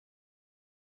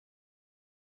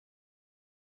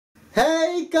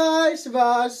Hey guys,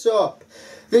 what's up?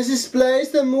 This is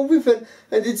Blaze the Movie Fan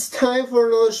and it's time for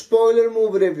another spoiler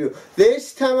movie review.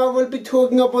 This time I will be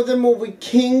talking about the movie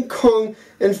King Kong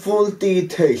in full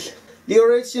detail. The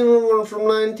original one from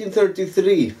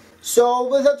 1933. So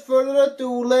without further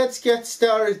ado, let's get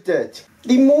started.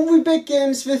 The movie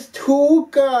begins with two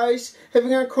guys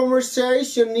having a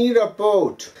conversation near a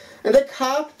boat. And the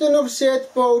captain of said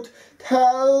boat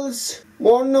tells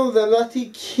one of them that he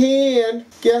can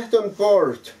get on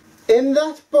board. In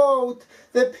that boat,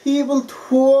 the people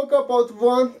talk about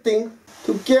wanting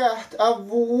to get a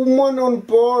woman on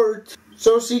board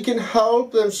so she can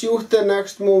help them shoot the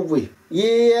next movie.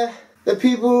 Yeah, the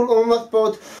people on that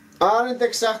boat aren't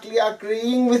exactly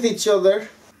agreeing with each other,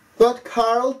 but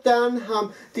Carl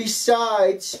Denham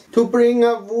decides to bring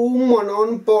a woman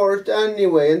on board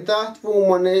anyway, and that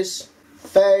woman is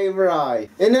Fay Wray.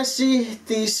 In a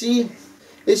city, she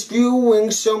is viewing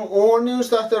some onions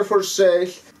that are for sale,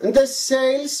 and the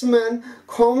salesman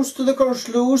comes to the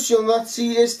conclusion that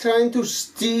she is trying to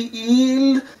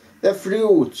steal the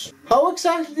fruits. How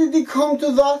exactly did he come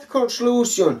to that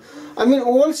conclusion? I mean,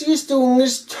 all she is doing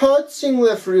is touching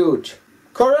the fruit.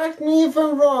 Correct me if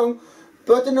I'm wrong,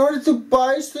 but in order to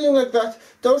buy something like that,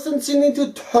 doesn't she need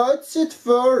to touch it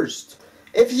first?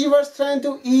 If he was trying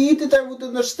to eat it, I would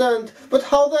understand, but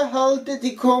how the hell did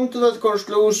he come to that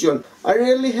conclusion? I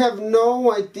really have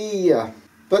no idea.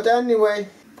 But anyway,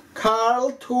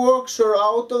 Carl talks her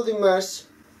out of the mess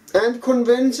and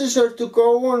convinces her to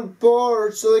go on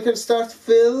board so they can start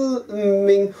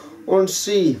filming on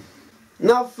sea.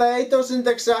 Now Faye doesn't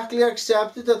exactly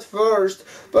accept it at first,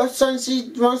 but since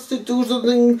she wants to do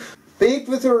something big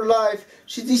with her life,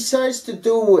 she decides to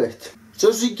do it.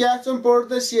 So she gets on board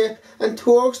the ship and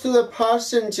talks to the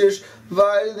passengers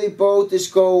while the boat is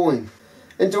going.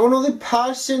 And one of the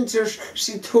passengers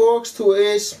she talks to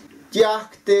is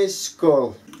Jack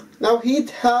Driscoll. Now he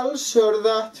tells her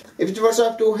that if it was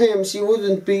up to him, she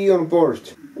wouldn't be on board.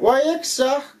 Why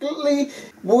exactly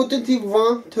wouldn't he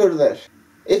want her there?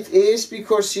 It is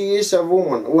because she is a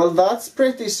woman. Well, that's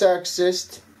pretty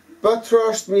sexist. But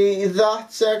trust me, that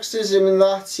sexism in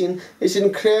that scene is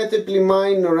incredibly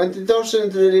minor and it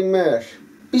doesn't really matter.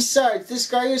 Besides, this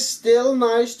guy is still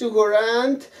nice to her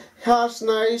and has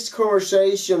nice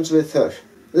conversations with her.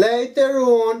 Later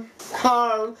on,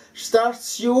 Carl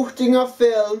starts shooting a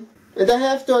film, and I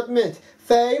have to admit,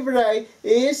 Fay Wray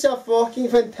is a fucking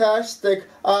fantastic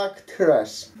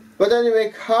actress. But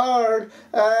anyway, Carl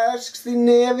asks the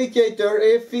navigator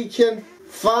if he can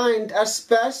find a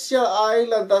special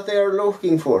island that they are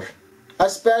looking for. A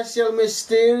special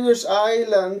mysterious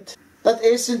island that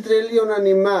isn't really on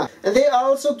any map. And they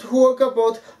also talk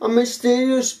about a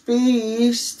mysterious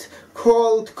beast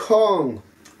called Kong.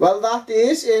 Well, that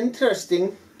is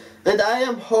interesting. And I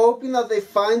am hoping that they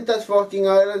find that fucking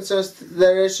island since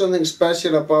there is something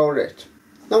special about it.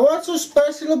 Now what's so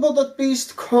special about that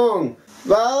beast Kong?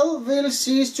 Well, we'll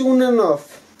see soon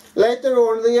enough. Later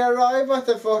on, they arrive at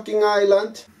the fucking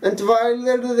island, and while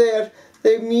they're there,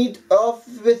 they meet up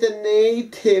with the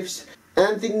natives,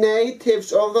 and the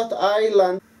natives of that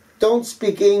island don't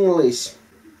speak English.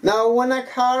 Now, when a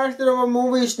character of a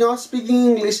movie is not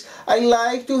speaking English, I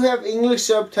like to have English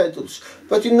subtitles.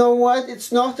 But you know what?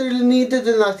 It's not really needed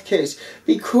in that case,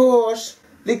 because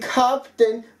the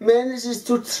captain manages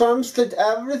to translate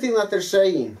everything that they're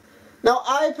saying. Now,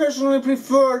 I personally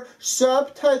prefer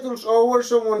subtitles over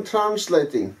someone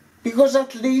translating, because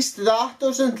at least that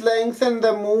doesn't lengthen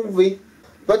the movie.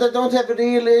 But I don't have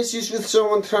real issues with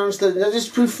someone translating. I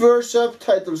just prefer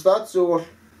subtitles, that's all.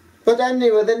 But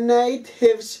anyway, the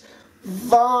natives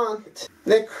want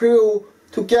the crew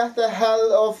to get the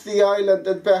hell off the island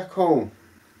and back home.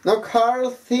 Now,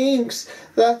 Carl thinks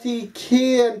that he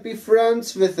can be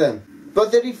friends with them,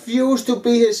 but they refuse to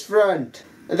be his friend.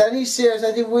 And then he says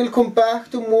that he will come back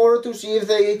tomorrow to see if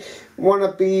they want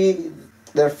to be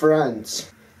their friends.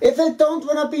 If they don't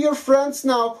want to be your friends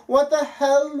now, what the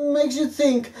hell makes you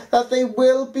think that they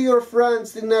will be your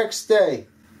friends the next day?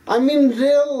 I mean,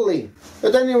 really.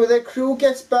 But anyway, the crew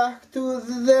gets back to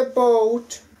the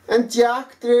boat and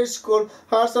Jack Driscoll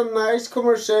has a nice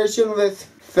conversation with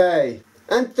Faye.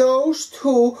 And those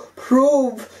two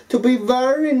prove to be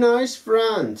very nice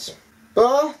friends.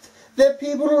 But the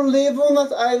people who live on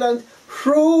that island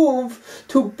prove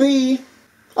to be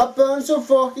a bunch of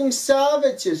fucking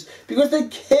savages because they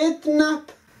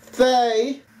kidnap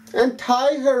Faye and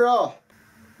tie her up.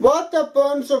 What a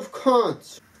bunch of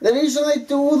cunts. The reason they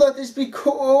do that is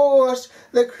because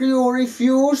the crew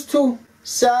refused to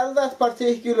sell that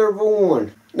particular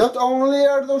woman. Not only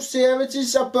are those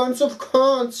savages a bunch of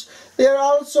cunts, they are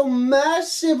also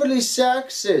massively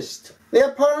sexist. They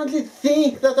apparently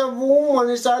think that a woman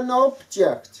is an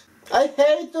object. I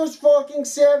hate those fucking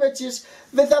savages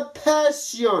with a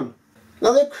passion.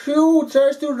 Now the crew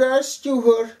tries to rescue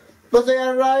her, but they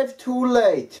arrive too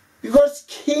late. Because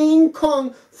King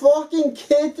Kong fucking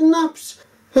kidnaps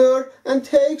her and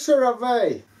takes her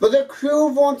away. But the crew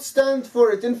won't stand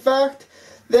for it. In fact,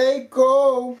 they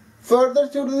go further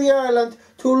to the island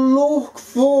to look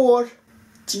for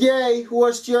Jay, who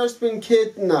has just been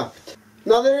kidnapped.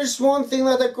 Now there is one thing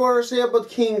that I gotta say about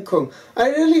King Kong. I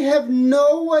really have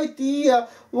no idea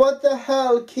what the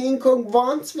hell King Kong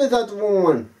wants with that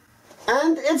woman.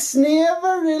 And it's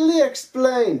never really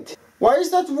explained. Why is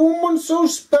that woman so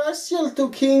special to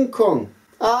King Kong?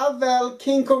 Ah well,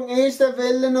 King Kong is the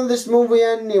villain of this movie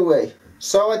anyway.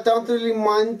 So I don't really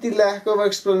mind the lack of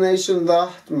explanation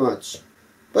that much.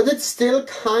 But it's still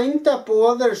kinda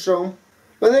bothersome.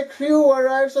 When the crew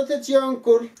arrives at the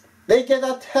jungle, they get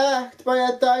attacked by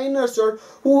a dinosaur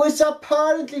who is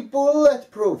apparently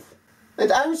bulletproof.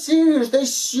 And I'm serious, they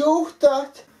shoot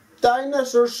that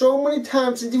dinosaur so many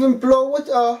times and even blow it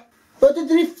up, but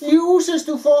it refuses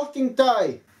to fucking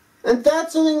die. And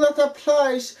that's something that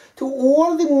applies to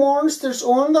all the monsters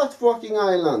on that fucking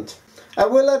island. I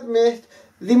will admit,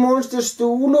 the monsters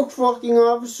do look fucking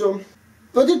awesome,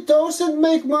 but it doesn't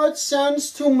make much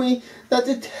sense to me that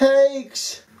it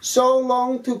takes so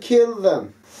long to kill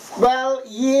them. Well,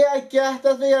 yeah, I get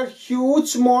that they are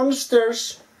huge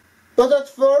monsters, but that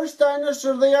first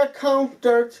dinosaur they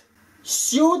encountered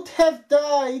should have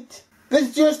died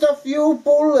with just a few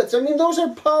bullets. I mean, those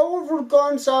are powerful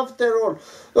guns after all.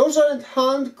 Those aren't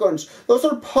handguns, those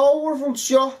are powerful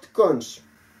shotguns.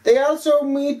 They also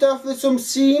meet up with some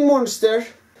sea monster,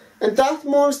 and that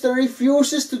monster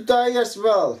refuses to die as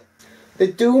well.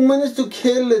 They do manage to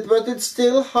kill it, but it's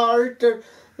still harder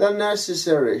than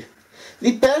necessary.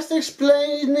 The best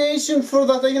explanation for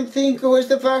that I can think of is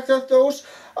the fact that those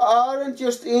aren't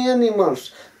just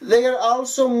animals. They are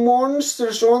also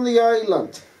monsters on the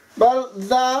island. Well,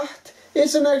 that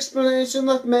is an explanation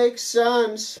that makes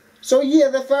sense. So yeah,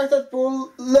 the fact that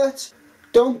bullets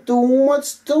don't do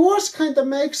much does kinda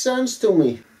make sense to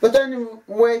me. But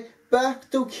anyway,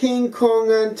 back to King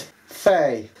Kong and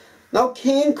Faye. Now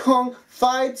King Kong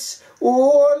fights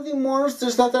all the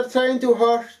monsters that are trying to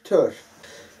hurt her.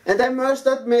 And I must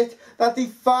admit that the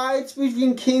fights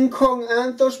between King Kong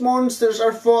and those monsters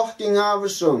are fucking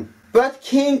awesome. But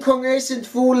King Kong isn't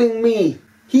fooling me.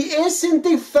 He isn't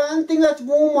defending that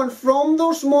woman from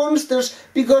those monsters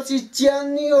because he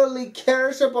genuinely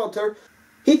cares about her.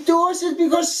 He does it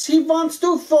because he wants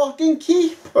to fucking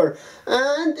keep her.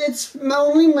 And it's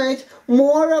only made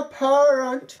more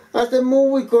apparent as the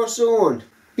movie goes on.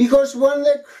 Because when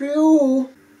the crew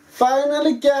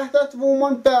finally get that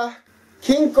woman back,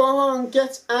 King Kong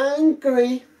gets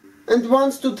angry and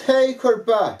wants to take her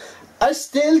back. I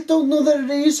still don't know the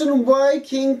reason why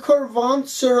King Kong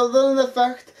wants her other than the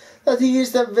fact that he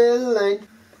is the villain.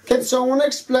 Can someone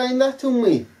explain that to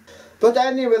me? But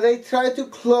anyway, they try to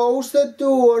close the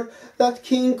door that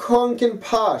King Kong can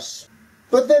pass.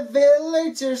 But the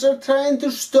villagers are trying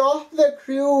to stop the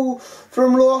crew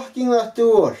from locking that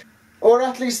door. Or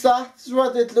at least that's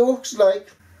what it looks like.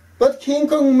 But King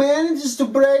Kong manages to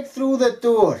break through the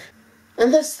door.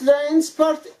 And the strange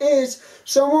part is,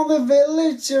 some of the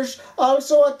villagers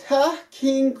also attack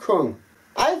King Kong.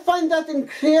 I find that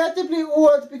incredibly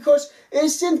odd because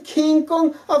isn't King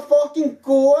Kong a fucking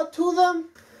god to them?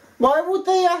 Why would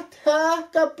they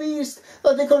attack a beast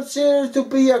that they consider to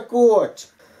be a god?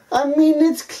 I mean,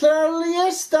 it's clearly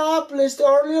established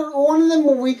earlier on in the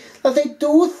movie that they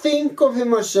do think of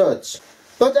him as such.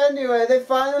 But anyway, they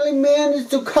finally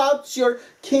managed to capture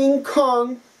King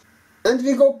Kong, and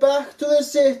we go back to the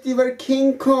city where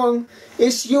King Kong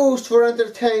is used for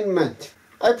entertainment.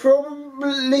 I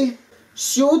probably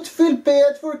should feel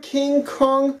bad for King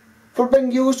Kong for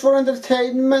being used for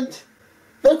entertainment,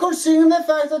 but considering the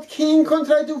fact that King Kong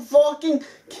tried to fucking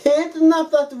kidnap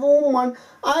that woman,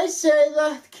 I say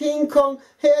that King Kong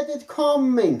had it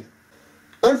coming.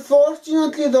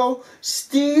 Unfortunately though,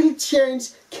 steel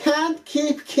chains can't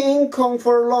keep King Kong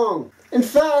for long. In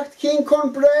fact, King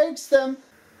Kong breaks them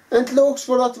and looks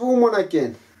for that woman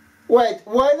again. Wait,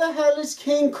 why the hell is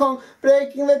King Kong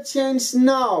breaking the chains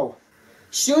now?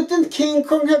 Shouldn't King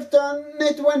Kong have done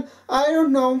it when, I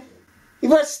don't know, he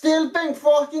was still being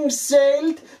fucking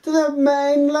sailed to the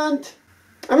mainland?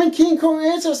 I mean, King Kong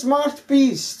is a smart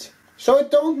beast, so I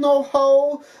don't know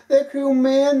how the crew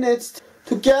managed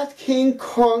to get King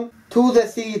Kong to the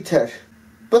theater.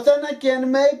 But then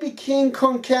again, maybe King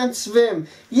Kong can't swim.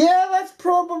 Yeah, that's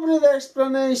probably the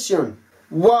explanation.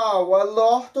 Wow, a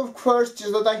lot of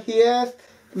questions that I have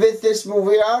with this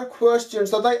movie are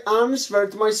questions that I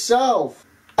answered myself.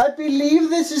 I believe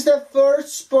this is the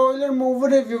first spoiler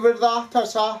movie review where that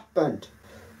has happened.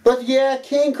 But yeah,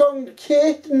 King Kong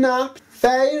kidnapped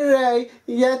Fay Wray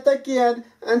yet again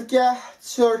and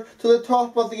gets her to the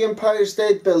top of the Empire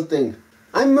State Building.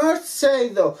 I must say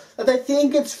though, that I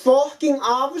think it's fucking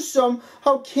awesome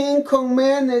how King Kong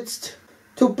managed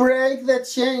to break the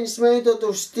chains made out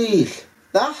of steel.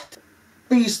 That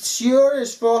beast sure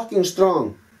is fucking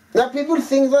strong. Now people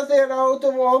think that they're out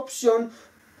of option,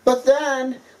 but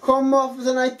then come up with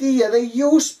an idea. They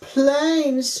use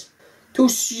planes to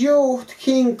shoot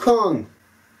King Kong.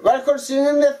 Well,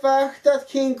 considering the fact that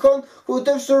King Kong would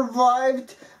have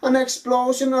survived an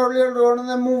explosion earlier on in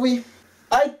the movie,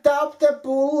 I doubt the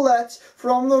bullets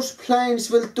from those planes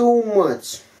will do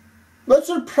much. But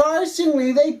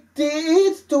surprisingly, they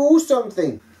did do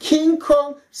something. King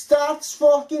Kong starts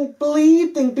fucking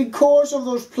bleeding because of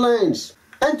those planes.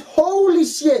 And holy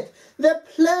shit, the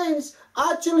planes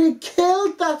actually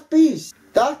killed that beast.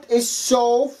 That is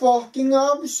so fucking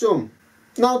awesome.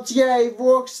 Now Jay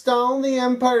walks down the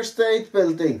Empire State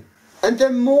Building, and the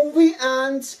movie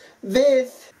ends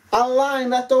with a line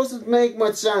that doesn't make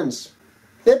much sense.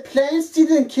 The planes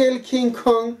didn't kill King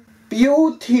Kong,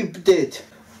 Beauty did.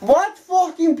 What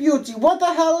fucking Beauty? What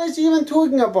the hell is he even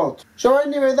talking about? So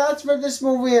anyway, that's where this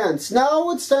movie ends. Now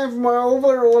it's time for my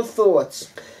overall thoughts.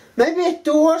 Maybe it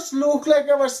does look like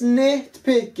I was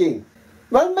nitpicking.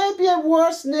 Well, maybe I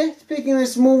was nitpicking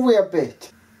this movie a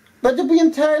bit. But to be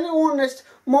entirely honest,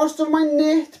 most of my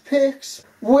nitpicks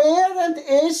weren't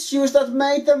issues that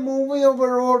made the movie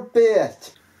overall bad.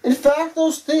 In fact,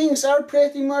 those things are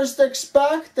pretty much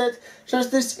expected, since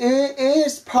this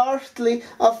is partly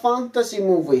a fantasy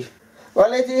movie.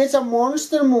 Well, it is a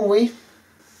monster movie,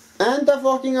 and a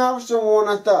fucking awesome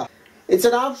one at that. It's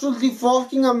an absolutely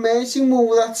fucking amazing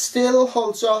movie that still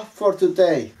holds up for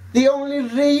today. The only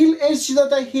real issue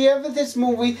that I have with this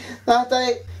movie that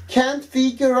I can't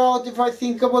figure out if I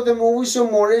think about the movie some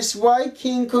more is why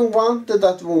King Kong wanted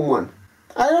that woman.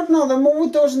 I don't know, the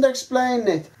movie doesn't explain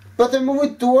it. But the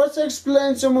movie does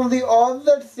explain some of the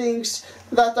other things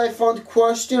that I found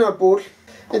questionable.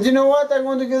 And you know what? I'm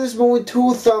going to give this movie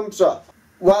 2 thumbs up.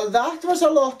 Well, that was a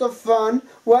lot of fun.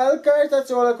 Well, guys,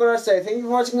 that's all I'm going to say. Thank you for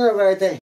watching. Have a great day.